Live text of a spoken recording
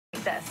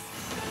this.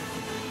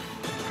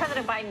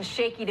 President Biden's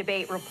shaky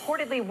debate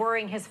reportedly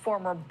worrying his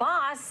former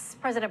boss,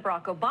 President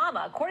Barack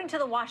Obama. According to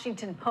the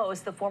Washington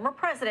Post, the former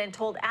president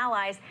told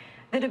allies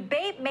the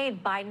debate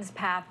made Biden's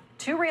path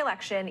to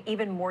re-election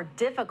even more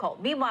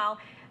difficult. Meanwhile,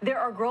 there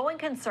are growing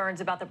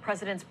concerns about the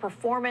president's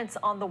performance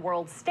on the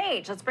world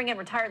stage. Let's bring in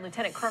retired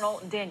Lieutenant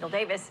Colonel Daniel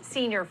Davis,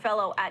 senior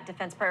fellow at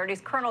Defense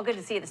Priorities. Colonel, good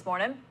to see you this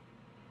morning.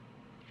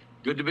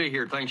 Good to be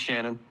here. Thanks,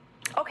 Shannon.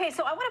 Okay,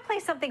 so I want to play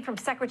something from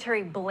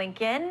Secretary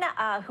Blinken,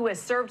 who has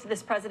served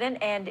this president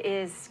and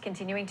is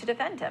continuing to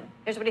defend him.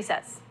 Here's what he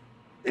says.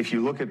 If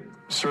you look at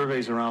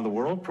surveys around the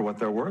world for what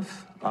they're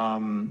worth,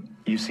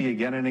 you see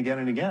again and again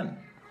and again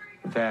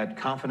that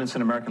confidence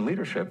in American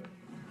leadership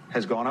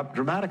has gone up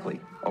dramatically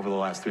over the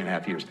last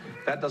 3.5 years.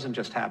 That doesn't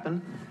just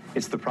happen.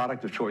 It's the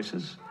product of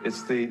choices.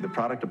 It's the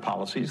product of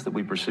policies that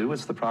we pursue.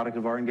 It's the product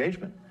of our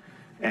engagement.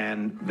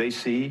 And they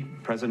see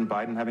President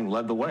Biden having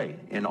led the way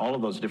in all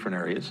of those different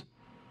areas.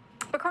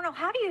 But, Colonel,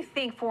 how do you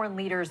think foreign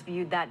leaders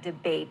viewed that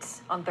debate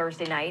on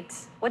Thursday night?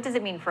 What does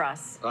it mean for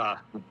us?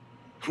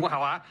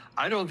 Well,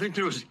 I don't think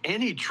there was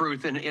any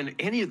truth in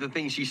any of the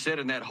things he said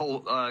in that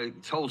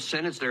whole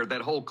sentence there,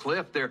 that whole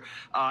clip there,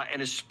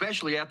 and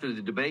especially after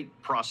the debate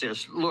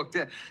process. Look,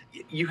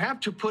 you have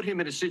to put him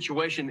in a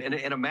situation and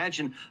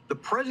imagine the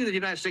president of the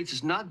United States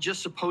is not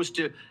just supposed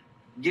to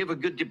give a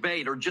good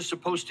debate or just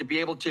supposed to be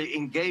able to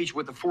engage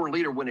with a foreign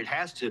leader when it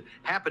has to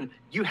happen.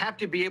 You have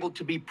to be able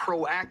to be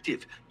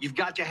proactive. You've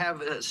got to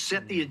have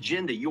set the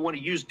agenda. You want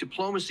to use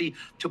diplomacy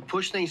to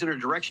push things in a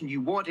direction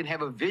you want and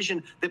have a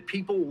vision that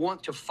people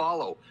want to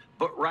follow.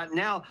 But right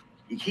now,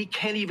 he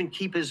can't even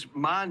keep his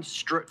mind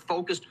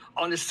focused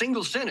on a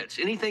single sentence,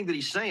 anything that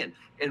he's saying.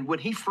 And when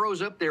he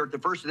froze up there at the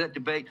first of that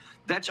debate,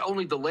 that's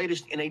only the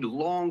latest in a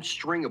long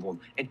string of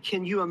them. And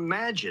can you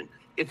imagine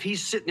if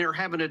he's sitting there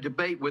having a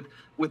debate with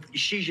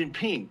Xi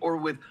Jinping or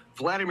with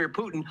Vladimir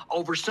Putin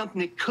over something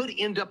that could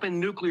end up in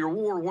nuclear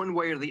war one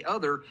way or the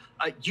other?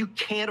 You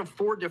can't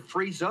afford to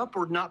freeze up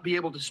or not be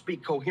able to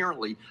speak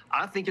coherently.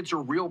 I think it's a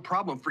real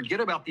problem.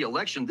 Forget about the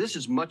election. This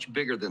is much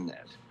bigger than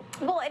that.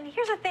 Well, and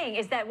here's the thing,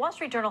 is that Wall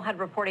Street Journal had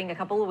reporting a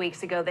couple of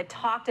weeks ago that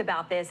talked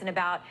about this and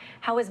about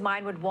how his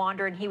mind would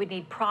wander and he would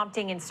need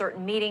prompting in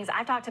certain meetings.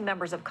 I've talked to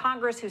members of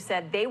Congress who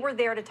said they were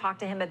there to talk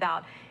to him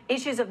about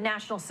issues of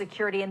national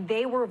security, and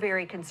they were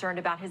very concerned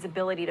about his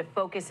ability to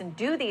focus and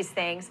do these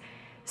things.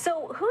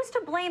 So who's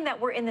to blame that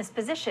we're in this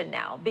position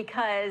now?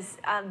 Because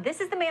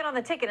this is the man on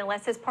the ticket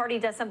unless his party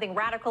does something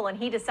radical and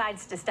he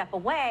decides to step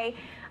away.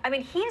 I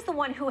mean, he is the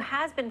one who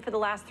has been for the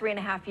last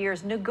 3.5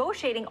 years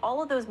negotiating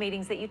all of those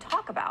meetings that you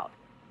talk about.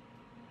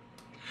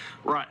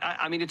 Right.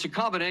 I mean, it's a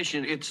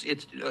combination.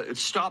 It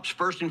stops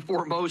first and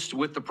foremost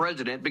with the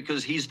president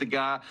because he's the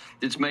guy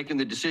that's making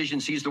the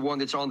decisions. He's the one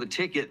that's on the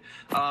ticket.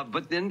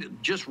 But then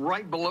just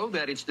right below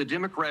that, it's the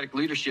Democratic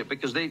leadership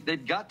because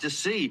they've got to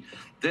see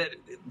that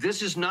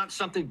this is not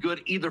something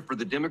good either for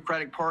the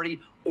Democratic Party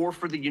or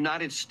for the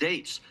United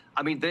States.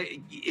 I mean,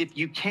 if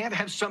you can't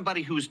have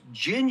somebody who's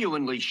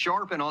genuinely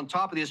sharp and on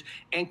top of this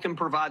and can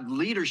provide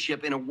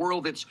leadership in a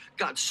world that's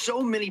got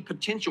so many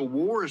potential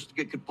wars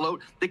that could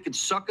float, that could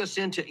suck us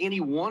into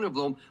any one of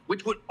them,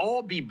 which would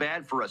all be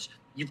bad for us.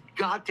 You've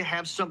got to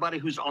have somebody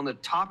who's on the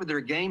top of their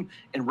game.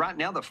 And right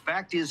now, the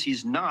fact is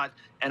he's not.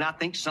 And I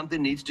think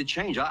something needs to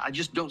change. I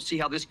just don't see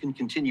how this can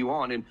continue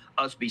on and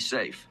us be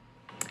safe.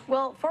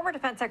 Well, former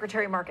Defense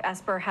Secretary Mark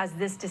Esper has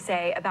this to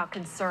say about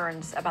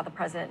concerns about the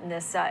president in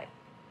this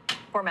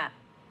format.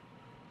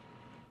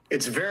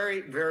 It's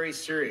very, very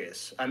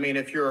serious. I mean,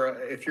 if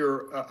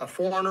you're a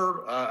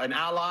foreigner, an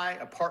ally,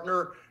 a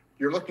partner,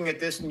 you're looking at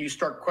this and you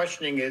start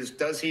questioning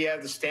does he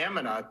have the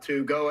stamina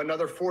to go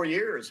another 4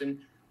 years? And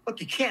look,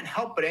 you can't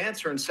help but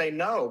answer and say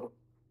no.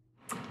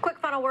 Quick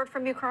final word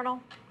from you,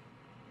 Colonel.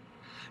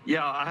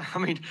 Yeah, I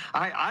mean,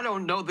 I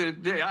don't know that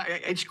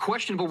it's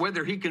questionable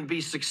whether he can be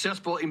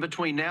successful in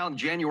between now and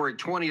January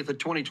 20th of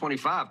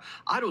 2025.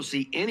 I don't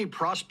see any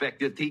prospect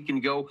that he can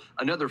go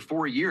another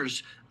 4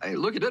 years. Hey,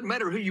 look, it doesn't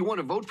matter who you want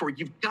to vote for.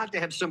 You've got to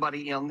have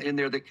somebody in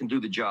there that can do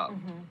the job.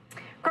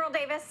 Colonel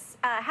Davis,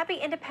 happy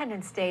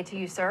Independence Day to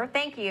you, sir.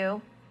 Thank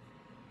you.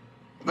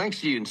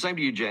 Thanks to you, and same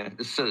to you, Janet.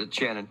 This is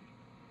Shannon.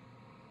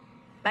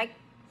 Mike.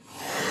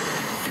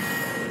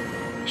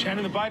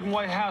 Shannon, the Biden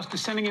White House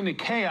descending into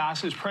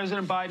chaos as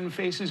President Biden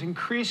faces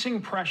increasing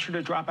pressure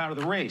to drop out of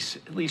the race.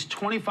 At least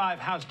 25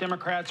 House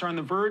Democrats are on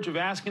the verge of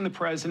asking the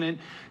president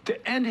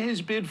to end his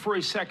bid for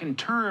a second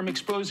term,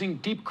 exposing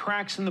deep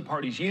cracks in the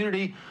party's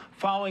unity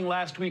following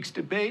last week's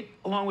debate,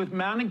 along with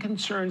mounting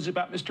concerns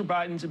about Mr.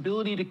 Biden's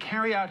ability to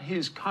carry out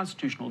his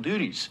constitutional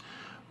duties.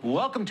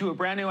 Welcome to a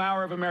brand new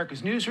hour of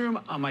America's Newsroom.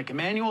 I'm Mike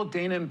Emanuel.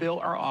 Dana and Bill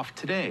are off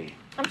today.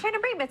 I'm trying to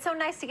breathe. It's so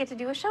nice to get to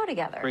do a show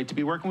together. Great to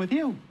be working with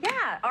you.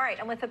 Yeah. All right.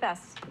 I'm with the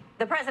best.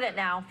 The president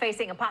now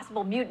facing a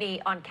possible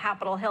mutiny on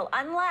Capitol Hill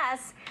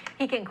unless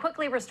he can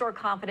quickly restore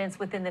confidence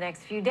within the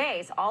next few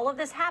days. All of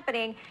this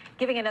happening,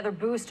 giving another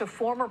boost to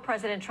former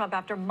President Trump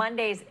after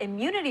Monday's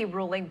immunity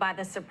ruling by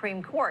the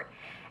Supreme Court.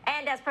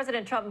 And as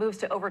President Trump moves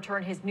to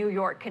overturn his New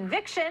York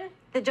conviction,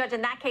 the judge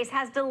in that case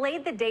has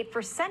delayed the date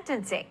for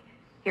sentencing.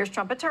 Here's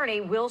Trump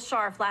attorney Will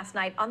Scharf last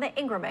night on the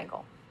Ingram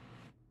angle.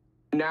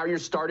 Now you're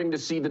starting to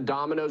see the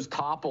dominoes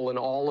topple in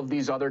all of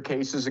these other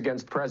cases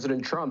against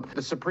President Trump.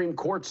 The Supreme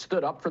Court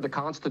stood up for the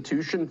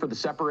Constitution, for the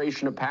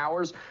separation of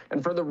powers,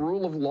 and for the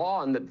rule of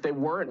law, and that they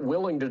weren't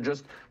willing to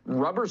just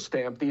rubber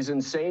stamp these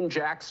insane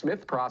Jack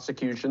Smith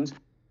prosecutions.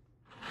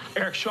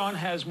 Eric Shawn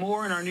has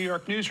more in our New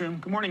York newsroom.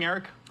 Good morning,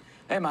 Eric.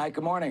 Hey, Mike.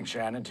 Good morning,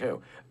 Shannon,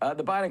 too.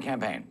 The Biden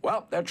campaign.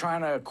 Well, they're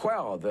trying to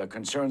quell the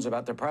concerns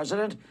about the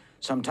president.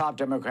 Some top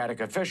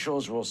Democratic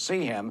officials will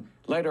see him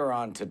later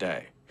on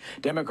today.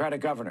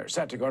 Democratic governor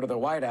set to go to the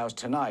White House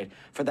tonight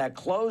for that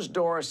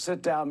closed-door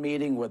sit-down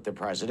meeting with the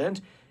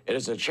president. It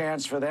is a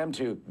chance for them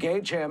to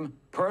gauge him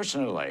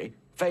personally,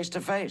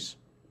 face-to-face.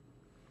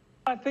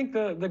 I think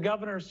the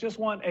governors just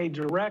want a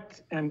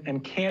direct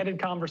and candid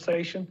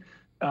conversation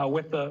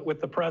with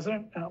the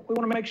president. We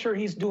want to make sure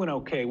he's doing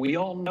okay. We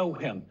all know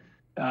him.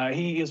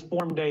 He has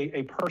formed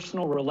a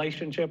personal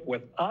relationship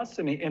with us,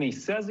 and he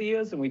says he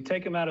is, and we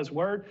take him at his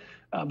word.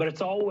 But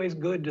it's always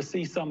good to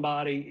see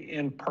somebody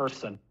in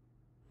person.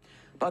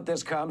 But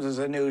this comes as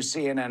a new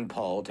CNN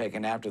poll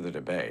taken after the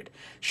debate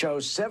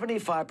shows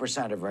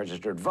 75% of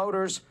registered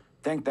voters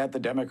think that the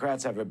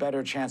Democrats have a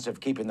better chance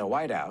of keeping the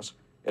White House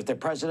if the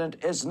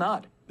president is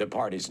not the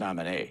party's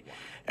nominee.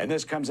 And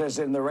this comes as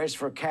in the race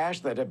for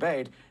cash, the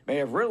debate may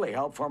have really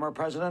helped former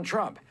President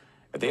Trump.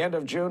 At the end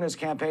of June, his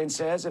campaign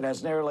says it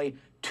has nearly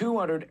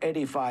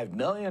 $285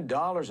 million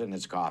in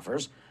its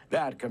coffers.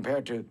 That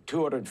compared to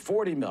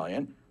 $240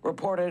 million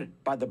reported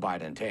by the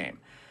Biden team.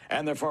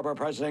 And the former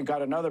president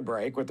got another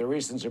break with the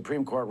recent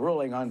Supreme Court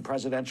ruling on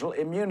presidential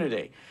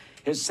immunity.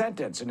 His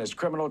sentence in his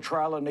criminal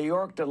trial in New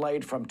York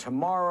delayed from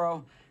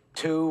tomorrow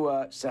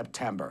to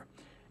September.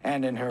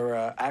 And in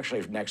her,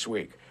 actually next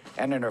week.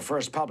 And in her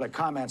first public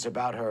comments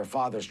about her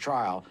father's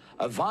trial,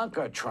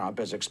 Ivanka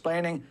Trump is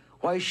explaining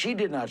why she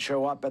did not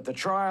show up at the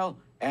trial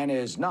and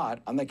is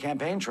not on the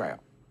campaign trail.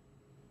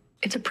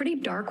 It's a pretty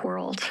dark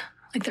world.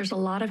 Like, there's a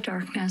lot of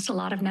darkness, a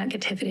lot of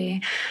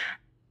negativity.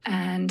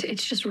 And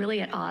it's just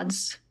really at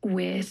odds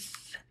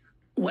with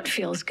what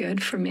feels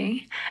good for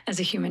me as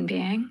a human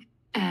being.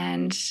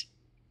 And,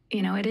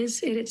 you know,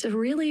 it's a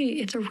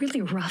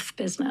really rough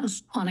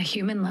business on a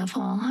human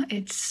level.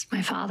 It's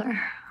my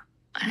father,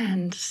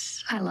 and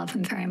I love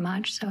him very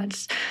much. So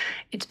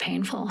it's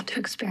painful to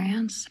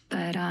experience,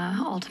 but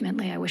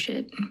ultimately I wish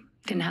it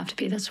didn't have to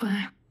be this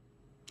way.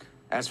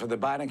 As for the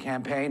Biden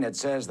campaign, it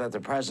says that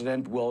the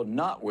president will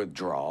not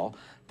withdraw.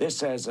 This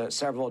says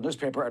several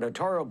newspaper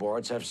editorial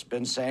boards have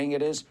been saying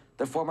it is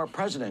the former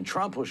President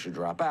Trump who should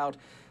drop out.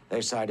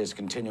 They cite his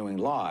continuing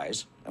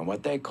lies and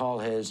what they call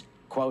his,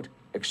 quote,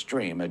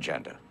 extreme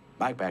agenda.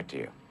 Mike, back to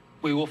you.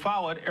 We will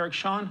follow it. Eric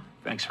Shawn,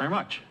 thanks very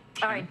much.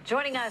 All right,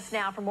 joining us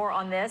now for more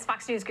on this,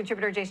 Fox News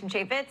contributor Jason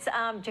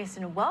Chaffetz.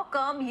 Jason,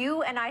 welcome.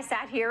 You and I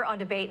sat here on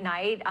debate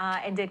night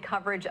and did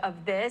coverage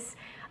of this.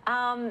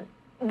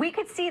 We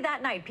could see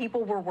that night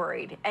people were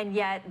worried, and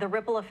yet the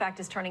ripple effect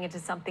is turning into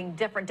something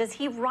different. Does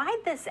he ride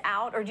this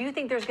out, or do you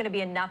think there's going to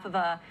be enough of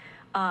a,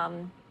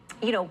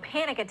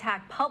 panic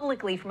attack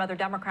publicly from other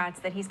Democrats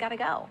that he's got to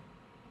go?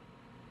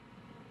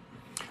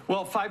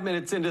 Well, 5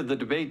 minutes into the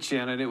debate,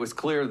 Shannon, it was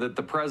clear that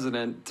the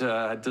president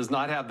does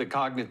not have the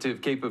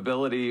cognitive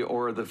capability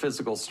or the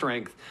physical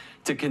strength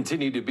to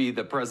continue to be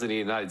the president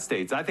of the United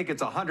States. I think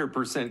it's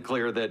 100%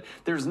 clear that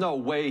there's no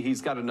way he's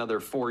got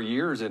another 4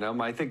 years in him.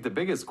 I think the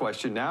biggest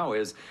question now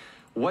is,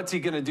 what's he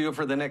going to do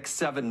for the next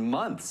 7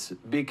 months?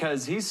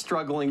 Because he's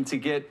struggling to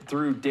get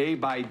through day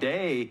by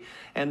day.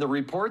 And the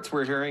reports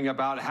we're hearing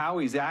about how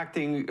he's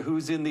acting,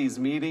 who's in these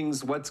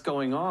meetings, what's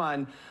going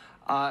on,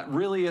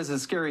 really is a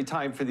scary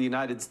time for the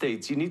United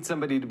States. You need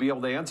somebody to be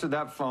able to answer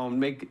that phone,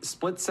 make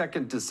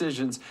split-second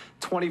decisions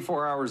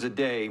 24 hours a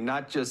day,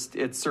 not just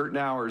at certain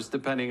hours,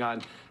 depending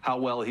on how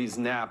well he's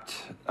napped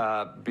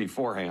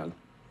beforehand.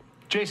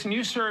 Jason,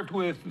 you served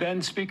with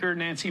then Speaker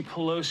Nancy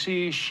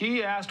Pelosi.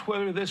 She asked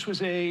whether this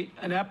was an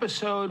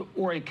episode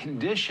or a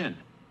condition.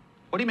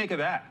 What do you make of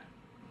that?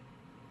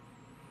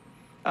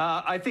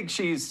 I think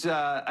she's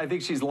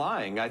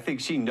lying. I think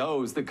she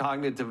knows the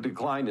cognitive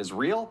decline is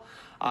real.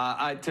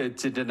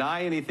 To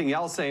deny anything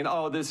else, saying,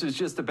 oh, this is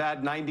just a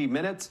bad 90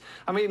 minutes.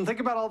 I mean, think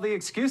about all the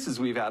excuses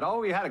we've had.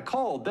 Oh, he had a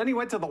cold. Then he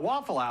went to the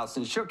Waffle House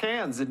and shook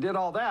hands and did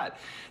all that.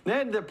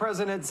 Then the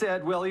president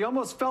said, well, he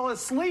almost fell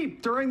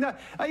asleep during the,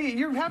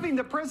 you're having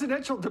the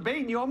presidential debate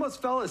and you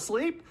almost fell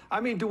asleep? I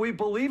mean, do we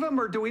believe him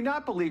or do we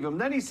not believe him?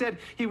 Then he said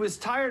he was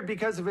tired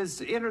because of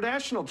his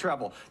international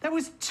travel. That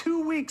was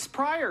 2 weeks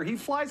prior. He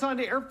flies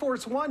onto Air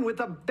Force One with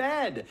a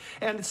bed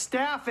and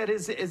staff at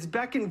his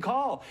beck and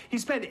call. He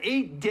spent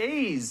 8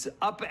 days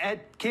up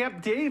at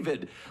Camp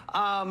David,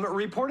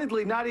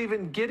 reportedly not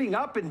even getting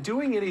up and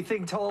doing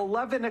anything till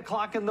 11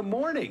 o'clock in the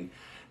morning.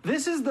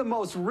 This is the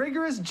most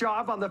rigorous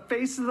job on the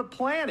face of the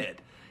planet.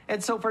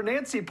 And so for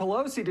Nancy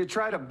Pelosi to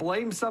try to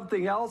blame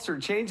something else or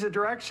change the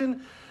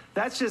direction,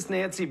 that's just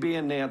Nancy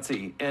being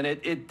Nancy, and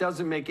it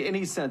doesn't make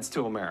any sense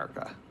to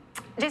America.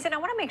 Jason, I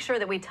want to make sure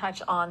that we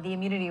touch on the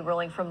immunity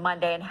ruling from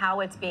Monday and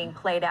how it's being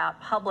played out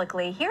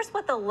publicly. Here's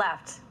what the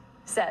left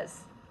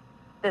says.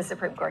 the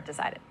Supreme Court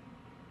decided.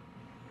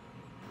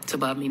 It's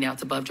above me now.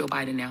 It's above Joe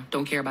Biden now.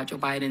 Don't care about Joe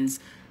Biden's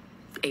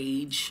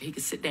age. He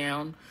could sit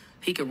down.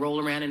 He could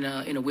roll around in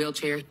a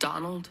wheelchair.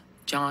 Donald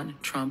John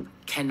Trump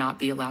cannot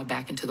be allowed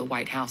back into the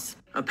White House.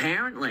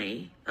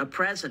 Apparently, a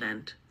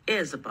president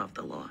is above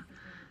the law,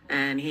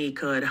 and he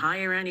could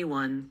hire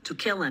anyone to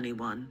kill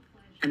anyone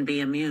and be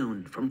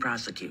immune from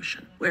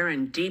prosecution. We're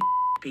in deep,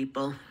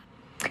 people.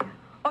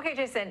 Okay,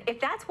 Jason, if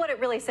that's what it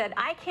really said,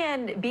 I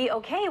can be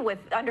okay with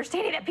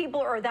understanding that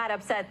people are that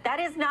upset. That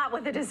is not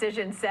what the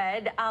decision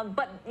said.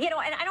 But, you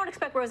know, and I don't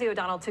expect Rosie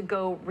O'Donnell to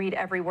go read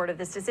every word of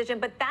this decision,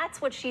 but that's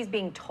what she's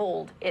being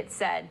told it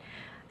said.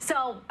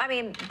 So, I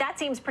mean, that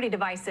seems pretty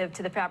divisive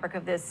to the fabric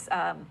of this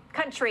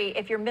country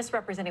if you're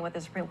misrepresenting what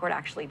the Supreme Court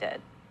actually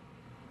did.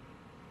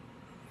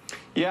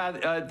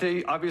 Yeah,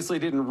 they obviously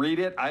didn't read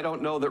it. I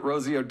don't know that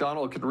Rosie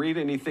O'Donnell can read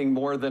anything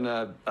more than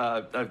a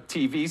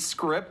TV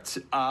script.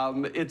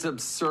 It's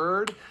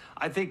absurd.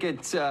 I think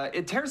it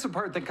tears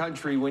apart the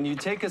country when you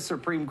take a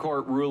Supreme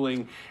Court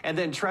ruling and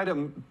then try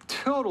to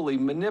totally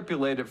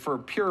manipulate it for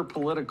pure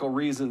political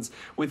reasons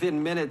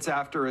within minutes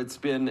after it's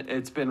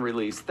been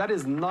released. That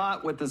is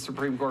not what the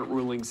Supreme Court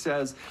ruling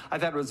says. I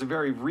thought it was a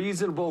very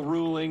reasonable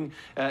ruling.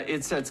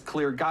 It sets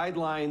clear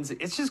guidelines.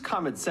 It's just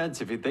common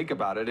sense if you think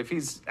about it. If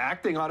he's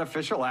acting on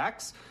official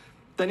acts,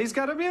 then he's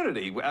got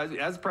immunity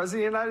as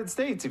President of the United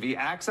States. If he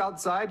acts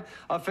outside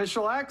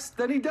official acts,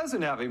 then he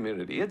doesn't have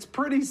immunity. It's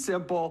pretty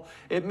simple.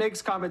 It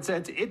makes common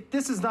sense.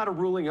 This is not a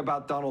ruling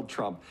about Donald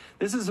Trump.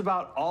 This is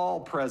about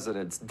all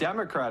presidents,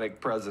 Democratic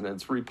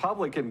presidents,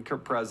 Republican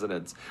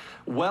presidents,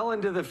 well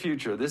into the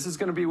future. This is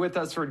going to be with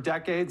us for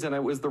decades, and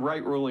it was the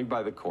right ruling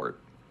by the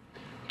court.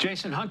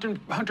 Jason, Hunter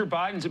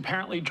Biden's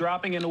apparently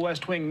dropping into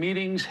West Wing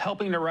meetings,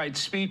 helping to write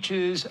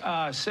speeches,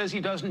 says he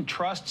doesn't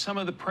trust some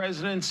of the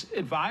president's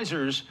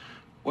advisors.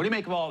 What do you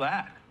make of all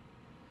that?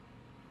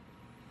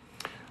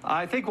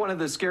 I think one of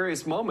the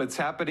scariest moments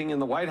happening in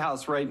the White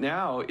House right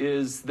now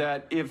is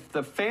that if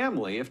the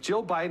family, if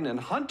Jill Biden and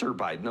Hunter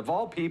Biden, of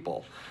all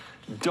people,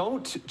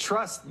 don't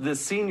trust the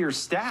senior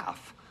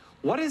staff,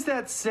 what does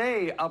that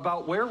say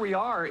about where we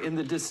are in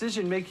the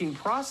decision-making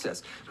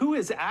process? Who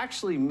is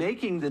actually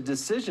making the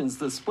decisions,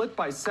 the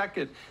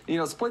split-second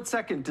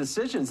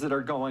decisions that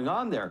are going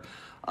on there?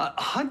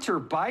 Hunter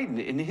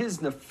Biden, in his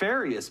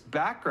nefarious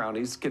background,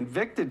 he's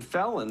convicted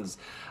felons.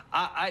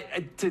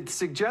 To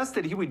suggest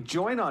that he would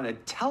join on a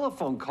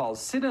telephone call,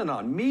 sit in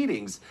on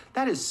meetings,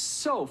 that is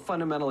so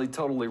fundamentally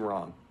totally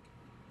wrong.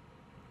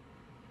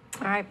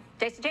 All right.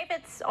 Jason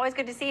Chaffetz, always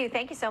good to see you.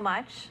 Thank you so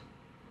much.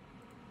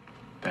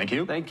 Thank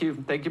you. Thank you.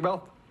 Thank you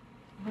both.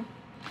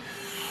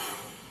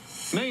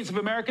 Millions of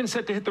Americans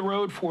set to hit the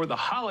road for the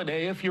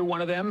holiday. If you're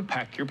one of them,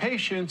 pack your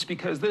patience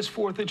because this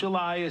 4th of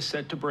July is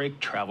set to break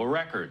travel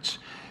records.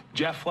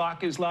 Jeff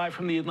Flock is live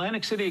from the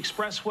Atlantic City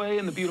Expressway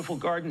in the beautiful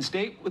Garden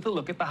State with a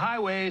look at the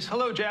highways.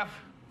 Hello, Jeff.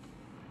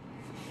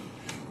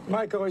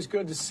 Mike, always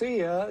good to see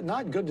you.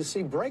 Not good to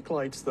see brake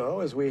lights, though,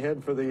 as we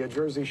head for the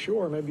Jersey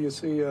Shore. Maybe you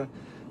see a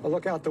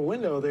look out the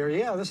window there.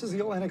 Yeah, this is the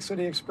Atlantic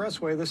City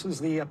Expressway. This is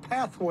the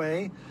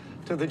pathway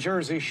to the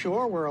Jersey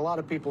Shore, where a lot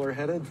of people are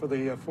headed for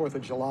the 4th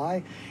of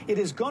July. It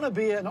is going to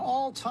be an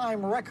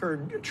all-time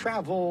record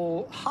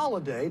travel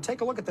holiday.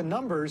 Take a look at the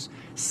numbers.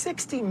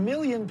 60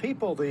 million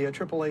people, the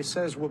AAA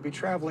says, will be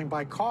traveling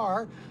by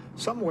car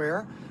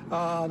somewhere.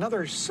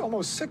 Another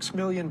almost 6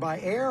 million by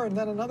air, and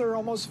then another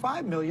almost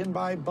 5 million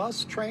by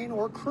bus, train,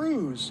 or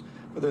cruise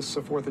for this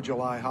 4th of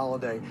July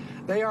holiday.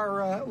 They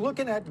are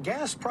looking at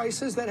gas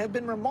prices that have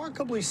been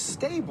remarkably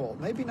stable,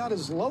 maybe not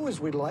as low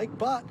as we'd like,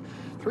 but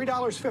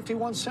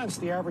 $3.51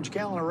 the average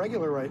gallon of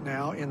regular right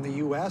now in the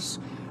U.S.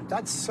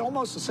 That's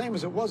almost the same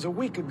as it was a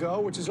week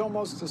ago, which is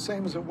almost the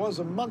same as it was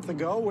a month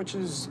ago, which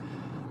is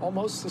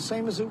almost the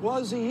same as it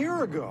was a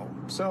year ago.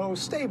 So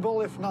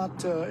stable, if not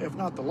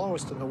the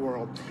lowest in the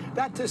world.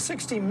 That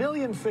 60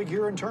 million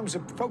figure in terms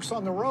of folks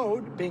on the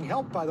road being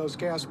helped by those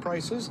gas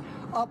prices,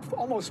 up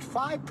almost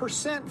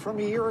 5% from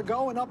a year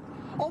ago and up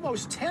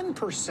almost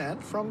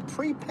 10% from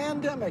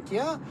pre-pandemic.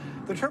 Yeah,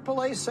 the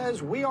AAA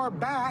says we are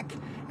back,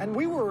 and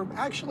we were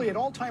actually at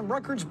all-time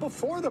records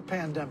before the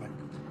pandemic.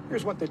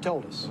 Here's what they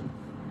told us.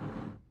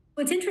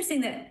 It's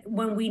interesting that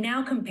when we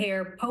now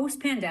compare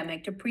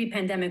post-pandemic to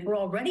pre-pandemic, we're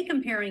already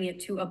comparing it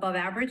to above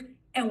average,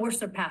 and we're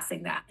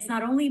surpassing that. It's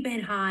not only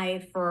been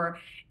high for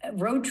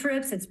road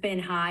trips, it's been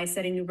high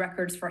setting new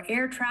records for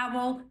air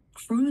travel.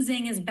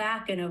 Cruising is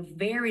back in a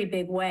very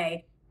big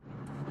way.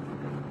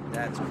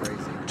 That's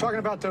crazy. Talking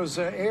about those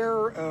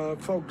air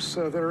folks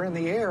that are in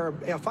the air,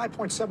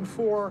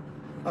 5.74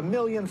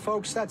 million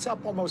folks. That's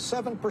up almost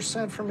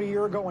 7% from a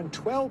year ago and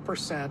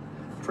 12%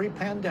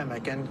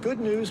 pre-pandemic. And good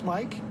news,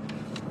 Mike,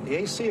 the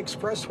AC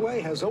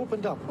Expressway has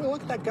opened up. Well,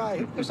 look at that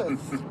guy. There's a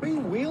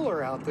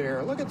three-wheeler out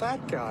there. Look at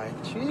that guy.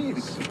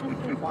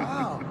 Jeez.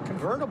 Wow.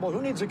 Convertible.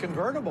 Who needs a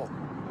convertible?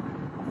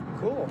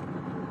 Cool.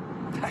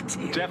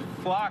 Jeff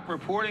Flock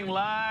reporting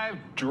live,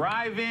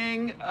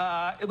 driving.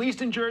 At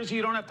least in Jersey,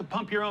 you don't have to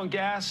pump your own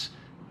gas.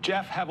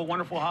 Jeff, have a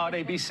wonderful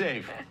holiday. Be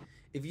safe.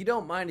 If you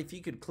don't mind, if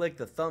you could click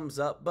the thumbs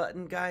up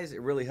button, guys, it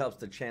really helps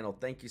the channel.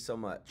 Thank you so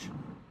much.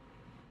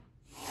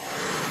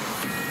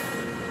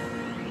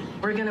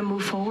 We're going to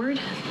move forward.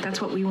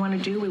 That's what we want to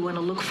do. We want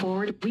to look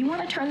forward. We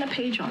want to turn the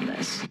page on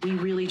this. We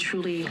really,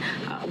 truly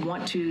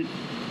want to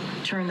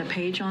turn the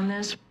page on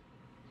this.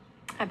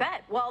 I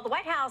bet. Well, the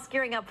White House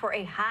gearing up for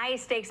a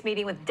high-stakes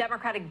meeting with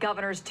Democratic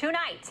governors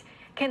tonight.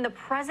 Can the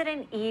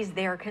president ease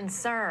their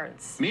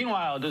concerns?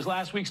 Meanwhile, does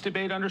last week's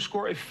debate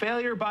underscore a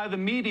failure by the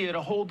media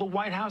to hold the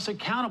White House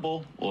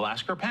accountable? We'll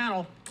ask our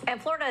panel.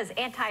 And Florida's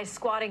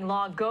anti-squatting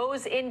law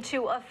goes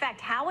into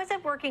effect. How is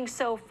it working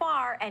so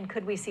far, and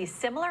could we see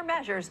similar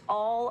measures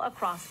all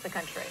across the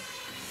country?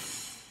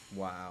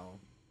 Wow.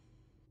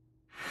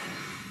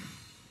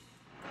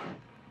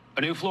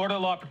 A new Florida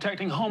law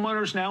protecting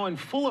homeowners now in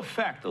full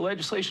effect. The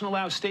legislation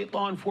allows state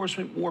law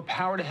enforcement more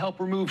power to help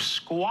remove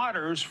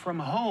squatters from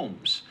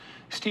homes.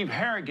 Steve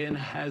Harrigan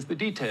has the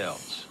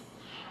details.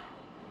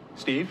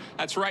 Steve?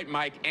 That's right,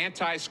 Mike.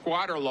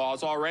 Anti-squatter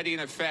laws already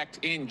in effect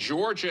in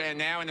Georgia and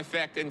now in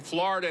effect in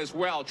Florida as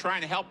well,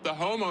 trying to help the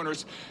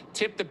homeowners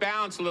tip the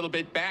balance a little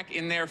bit back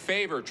in their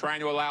favor, trying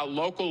to allow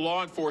local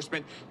law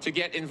enforcement to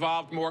get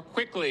involved more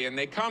quickly. And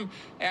they come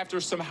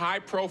after some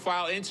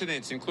high-profile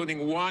incidents,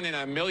 including one in a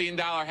 $1 million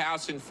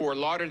house in Fort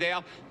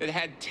Lauderdale that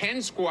had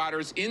 10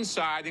 squatters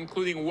inside,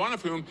 including one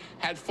of whom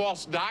had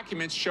false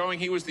documents showing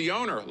he was the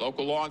owner.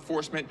 Local law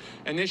enforcement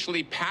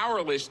initially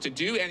powerless to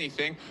do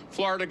anything.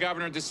 Florida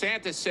Governor DeSantis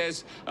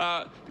says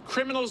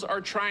criminals are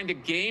trying to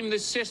game the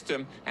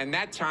system, and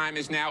that time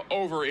is now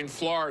over in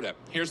Florida.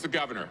 Here's the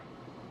governor.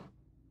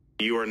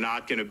 You are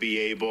not going to be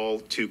able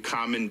to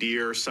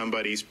commandeer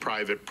somebody's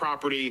private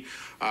property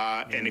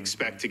and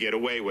expect to get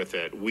away with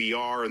it. We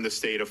are, in the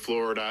state of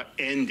Florida,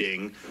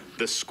 ending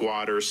the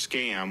squatter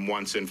scam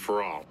once and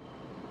for all.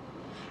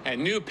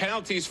 And new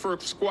penalties for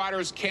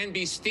squatters can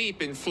be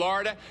steep. In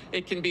Florida,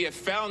 it can be a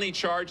felony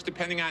charge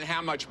depending on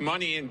how much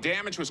money and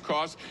damage was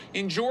caused.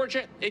 In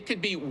Georgia, it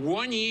could be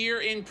 1 year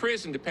in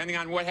prison depending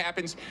on what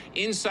happens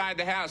inside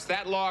the house.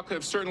 That law could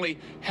have certainly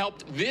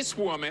helped this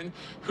woman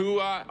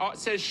who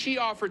says she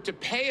offered to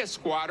pay a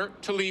squatter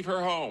to leave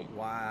her home.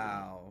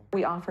 Wow.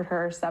 We offered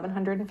her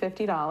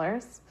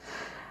 $750.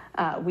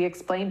 We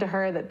explained to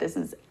her that this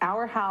is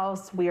our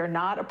house. We are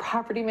not a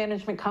property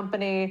management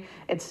company.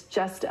 It's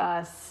just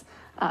us.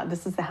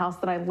 This is the house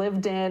that I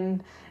lived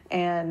in,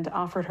 and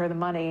offered her the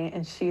money.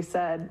 And she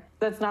said,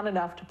 that's not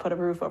enough to put a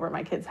roof over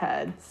my kid's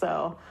head,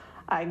 so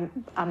I'm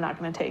not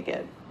going to take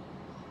it.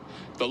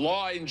 The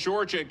law in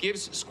Georgia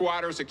gives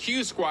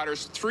accused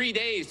squatters 3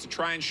 days to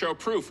try and show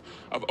proof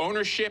of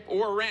ownership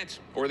or rent,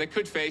 or they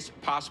could face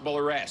possible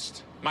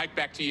arrest. Mike,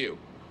 back to you.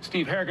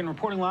 Steve Harrigan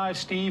reporting live.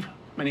 Steve,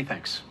 many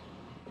thanks.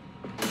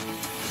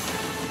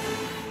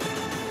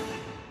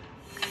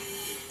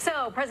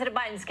 So, President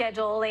Biden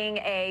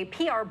scheduling a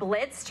PR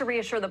blitz to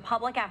reassure the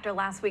public after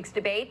last week's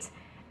debate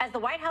as the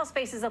White House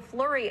faces a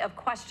flurry of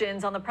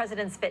questions on the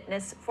president's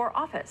fitness for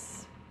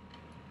office.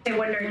 I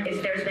wonder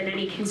if there's been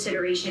any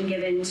consideration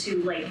given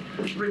to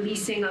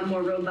releasing a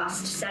more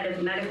robust set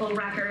of medical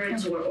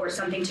records or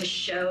something to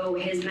show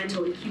his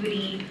mental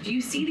acuity. Do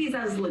you see these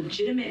as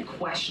legitimate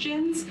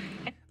questions?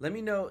 Let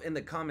me know in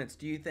the comments,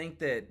 do you think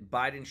that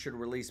Biden should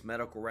release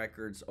medical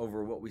records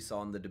over what we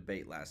saw in the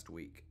debate last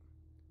week?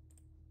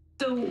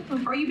 So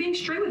are you being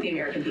straight with the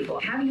American people?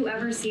 Have you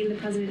ever seen the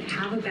president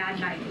have a bad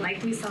night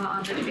like we saw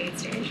on the debate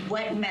stage?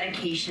 What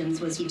medications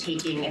was he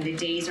taking in the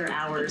days or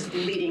hours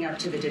leading up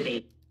to the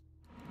debate?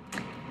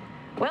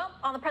 Well,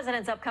 on the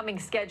president's upcoming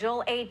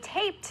schedule, a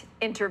taped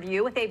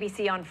interview with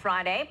ABC on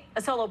Friday,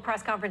 a solo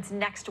press conference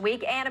next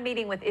week, and a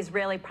meeting with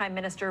Israeli Prime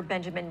Minister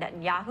Benjamin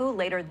Netanyahu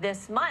later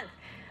this month.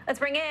 Let's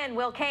bring in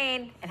Will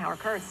Kane and Howard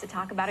Kurtz to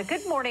talk about it.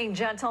 Good morning,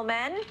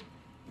 gentlemen.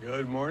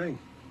 Good morning.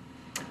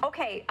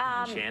 Okay.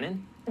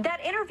 Shannon?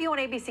 That interview on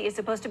ABC is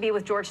supposed to be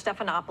with George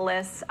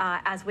Stephanopoulos,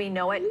 as we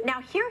know it.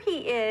 Now, here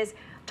he is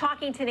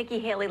talking to Nikki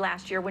Haley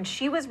last year when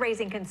she was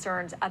raising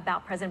concerns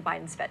about President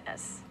Biden's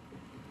fitness.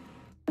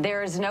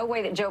 There is no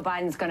way that Joe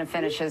Biden's going to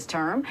finish his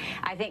term.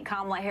 I think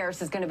Kamala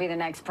Harris is going to be the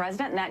next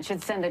president, and that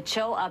should send a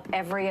chill up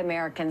every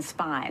American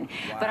spine.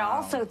 Wow. But I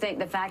also think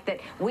the fact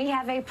that we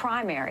have a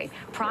primary.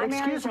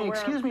 Excuse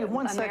me,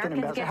 1 second,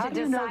 Ambassador. How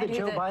do you know that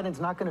Joe Biden's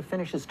not going to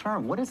finish his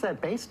term? What is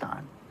that based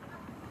on?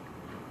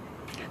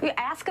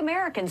 Ask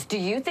Americans, do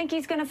you think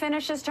he's going to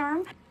finish his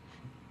term?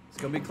 It's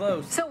going to be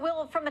close. So,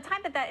 Will, from the time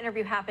that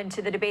interview happened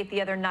to the debate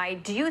the other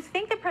night, do you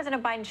think that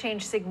President Biden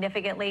changed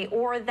significantly,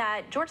 or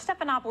that George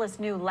Stephanopoulos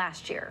knew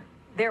last year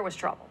there was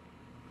trouble?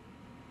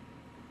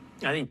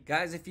 I think,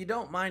 guys, if you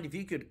don't mind, if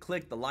you could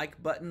click the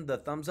like button, the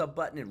thumbs up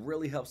button, it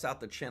really helps out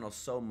the channel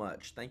so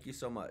much. Thank you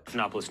so much.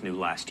 Stephanopoulos knew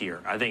last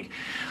year. I think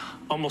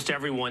almost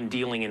everyone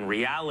dealing in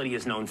reality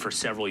is known for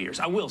several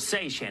years. I will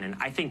say, Shannon,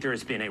 I think there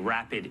has been a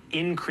rapid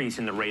increase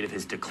in the rate of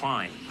his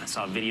decline. I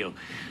saw a video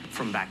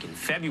from back in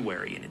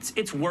February, and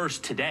it's worse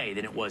today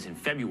than it was in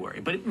February.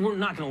 But we're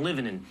not going to live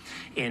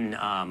in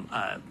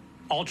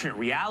alternate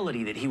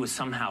reality that he was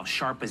somehow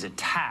sharp as a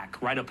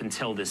tack right up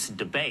until this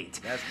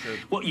debate. That's true.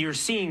 What you're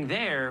seeing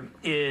there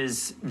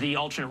is the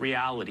alternate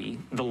reality,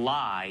 the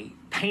lie,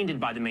 painted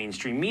by the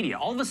mainstream media.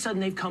 All of a sudden,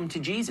 they've come to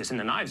Jesus, and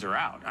the knives are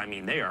out. I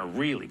mean, they are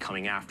really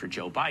coming after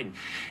Joe Biden.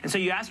 And so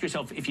you ask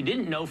yourself, if you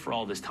didn't know for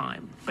all this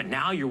time, but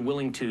now you're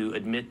willing to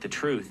admit the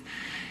truth,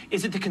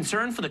 is it the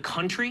concern for the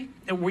country?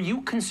 And were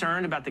you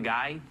concerned about the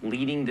guy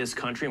leading this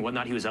country and whether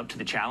or not he was up to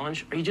the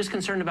challenge? Or are you just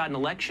concerned about an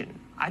election?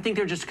 I think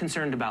they're just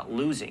concerned about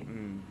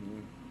losing.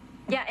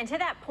 Yeah, and to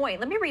that point,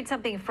 let me read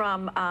something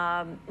from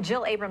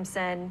Jill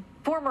Abramson,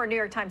 former New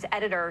York Times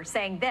editor,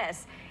 saying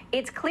this: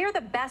 "It's clear the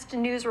best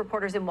news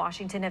reporters in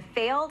Washington have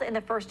failed in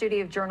the first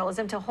duty of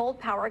journalism to hold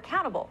power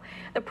accountable.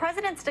 The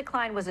president's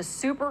decline was a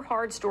super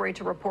hard story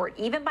to report,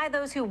 even by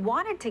those who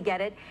wanted to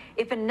get it.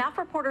 If enough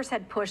reporters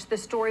had pushed, the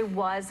story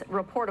was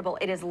reportable.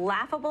 It is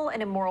laughable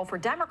and immoral for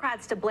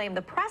Democrats to blame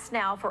the press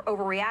now for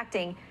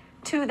overreacting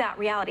to that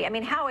reality." I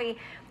mean, Howie,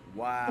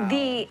 wow.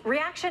 The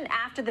reaction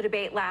after the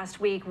debate last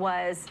week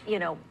was, you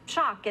know,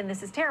 shock, and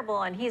this is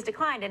terrible, and he's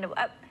declined. And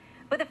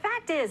but the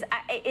fact is,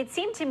 it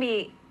seemed to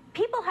me,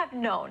 people have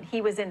known he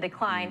was in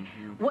decline.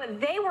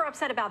 What they were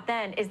upset about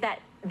then is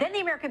that then the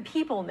American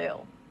people knew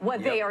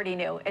what they already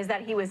knew, is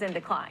that he was in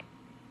decline.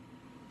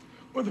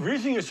 Well, the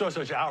reason you saw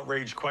such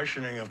outraged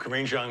questioning of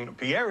Karine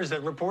Jean-Pierre is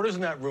that reporters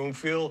in that room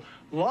feel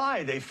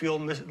lied. They feel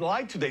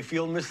lied to. They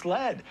feel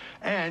misled.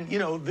 And, you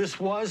know, this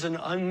was an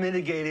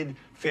unmitigated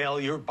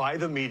failure by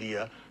the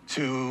media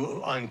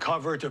to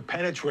uncover, to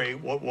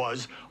penetrate what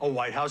was a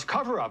White House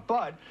cover-up.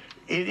 But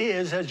it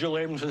is, as Jill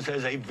Abramson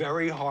says, a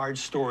very hard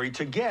story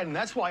to get. And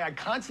that's why I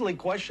constantly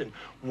question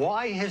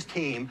why his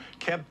team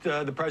kept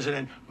the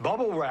president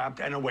bubble-wrapped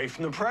and away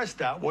from the press.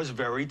 That was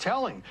very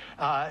telling.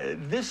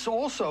 This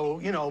also,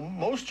 you know,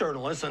 most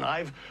journalists, and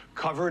I've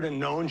covered and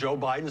known Joe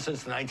Biden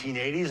since the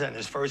 1980s and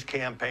his first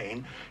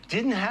campaign,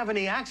 didn't have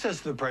any access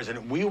to the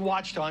president. We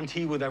watched on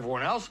TV with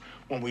everyone else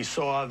when we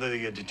saw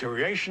the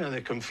deterioration and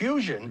the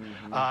confusion.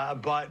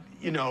 But,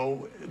 you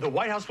know, the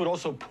White House would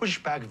also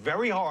push back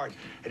very hard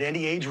at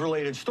any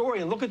age-related story.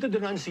 And look at the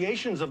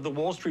denunciations of the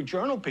Wall Street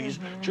Journal piece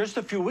just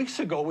a few weeks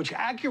ago, which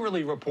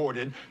accurately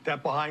reported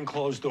that behind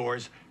closed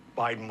doors,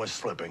 Biden was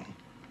slipping.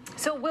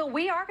 So, Will,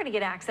 we are going to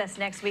get access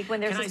next week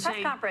when there's this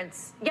press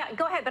conference. Yeah,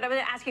 go ahead, but I'm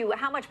going to ask you,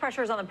 how much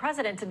pressure is on the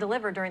president to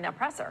deliver during that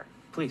presser?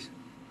 Please.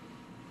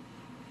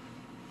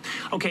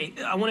 Okay,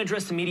 I want to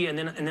address the media, and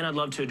then I'd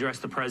love to address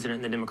the president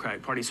and the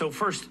Democratic Party. So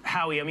first,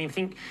 Howie, I mean,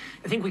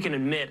 I think we can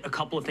admit a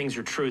couple of things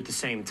are true at the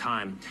same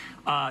time.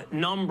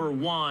 Number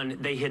one,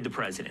 they hid the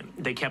president.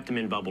 They kept him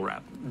in bubble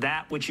wrap.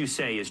 That, which you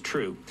say, is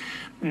true.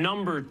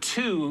 Number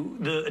two,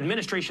 the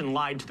administration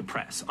lied to the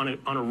press on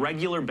a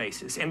regular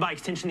basis, and by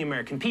extension, the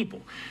American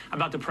people,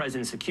 about the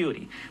president's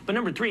acuity. But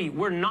number three,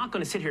 we're not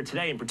going to sit here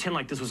today and pretend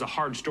like this was a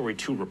hard story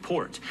to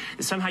report.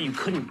 That somehow you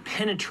couldn't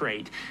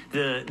penetrate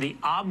the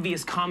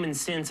obvious common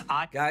sense.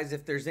 Guys,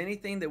 if there's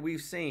anything that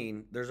we've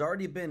seen, there's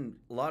already been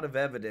a lot of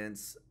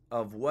evidence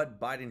of what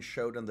Biden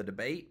showed on the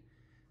debate.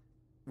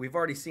 We've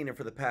already seen it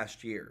for the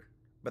past year.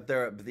 But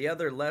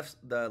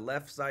the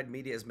left side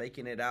media is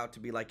making it out to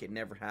be like it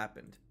never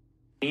happened.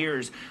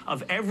 Years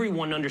of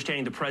everyone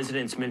understanding the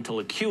president's mental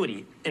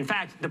acuity. In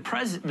fact, the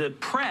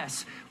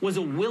press was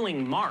a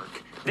willing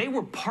mark. They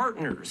were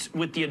partners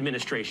with the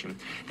administration.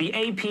 The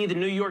AP, the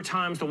New York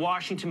Times, the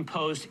Washington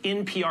Post,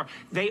 NPR,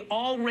 they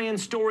all ran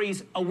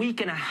stories a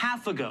week and a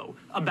half ago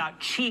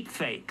about cheap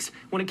fakes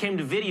when it came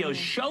to videos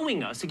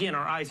showing us, again,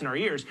 our eyes and our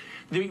ears,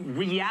 the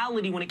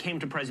reality when it came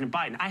to President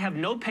Biden. I have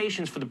no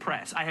patience for the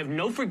press. I have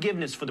no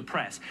forgiveness for the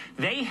press.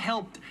 They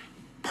helped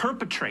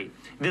perpetrate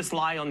this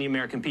lie on the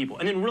American people.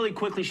 And then really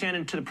quickly,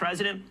 Shannon, to the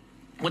president,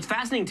 what's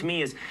fascinating to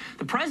me is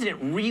the president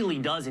really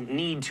doesn't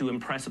need to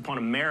impress upon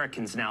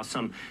Americans now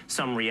some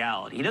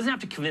reality. He doesn't have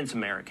to convince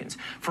Americans.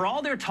 For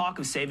all their talk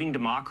of saving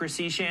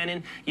democracy,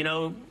 Shannon, you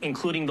know,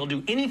 including they'll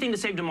do anything to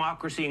save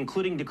democracy,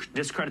 including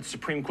discredit the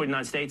Supreme Court of the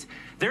United States,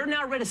 they're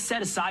now ready to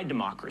set aside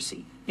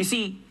democracy. You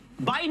see,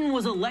 Biden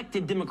was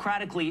elected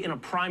democratically in a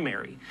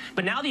primary,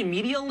 but now the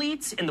media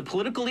elites and the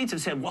political elites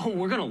have said, whoa,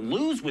 we're going to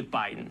lose with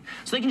Biden,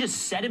 so they can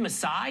just set him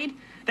aside?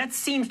 That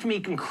seems to me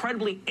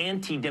incredibly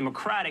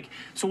anti-democratic.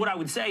 So what I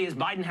would say is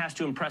Biden has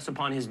to impress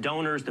upon his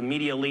donors, the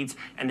media elites,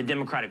 and the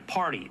Democratic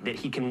Party that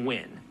he can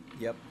win.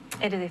 Yep.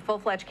 It is a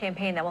full-fledged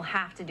campaign that will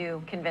have to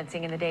do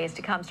convincing in the days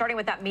to come, starting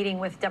with that meeting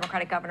with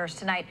Democratic governors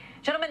tonight.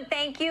 Gentlemen,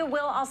 thank you.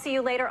 Will, I'll see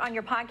you later on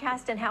your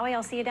podcast, and Howie,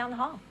 I'll see you down the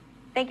hall.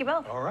 Thank you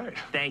both. All right.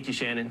 Thank you,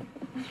 Shannon.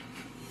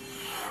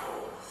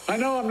 I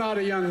know I'm not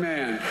a young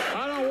man.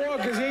 I don't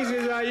walk as easy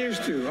as I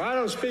used to. I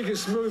don't speak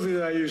as smoothly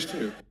as I used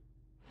to.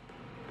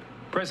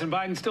 President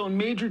Biden still in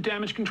major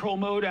damage control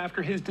mode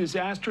after his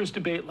disastrous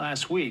debate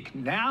last week.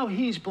 Now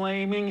he's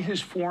blaming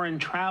his foreign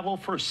travel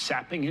for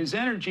sapping his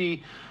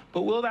energy.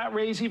 But will that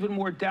raise even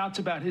more doubts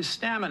about his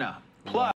stamina? Plus,